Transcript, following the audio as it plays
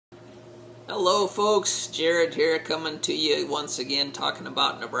Hello folks, Jared here coming to you once again talking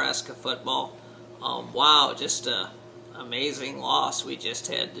about Nebraska football. Wow, just a amazing loss we just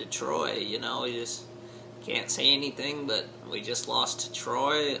had to Troy. You know, you just can't say anything, but we just lost to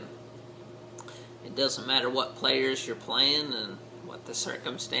Troy. And it doesn't matter what players you're playing and what the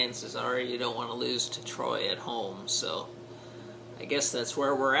circumstances are, you don't want to lose to Troy at home. So I guess that's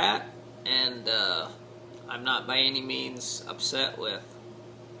where we're at, and I'm not by any means upset with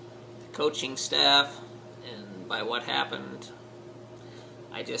coaching staff and by what happened.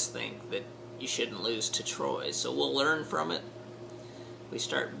 I just think that you shouldn't lose to Troy, so we'll learn from it. We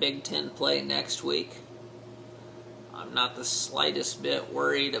start Big Ten play next week. I'm not the slightest bit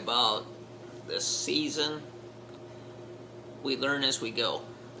worried about this season. We learn as we go,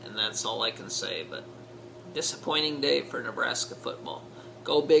 and that's all I can say. But disappointing day for Nebraska football.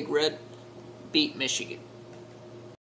 Go Big Red, beat Michigan.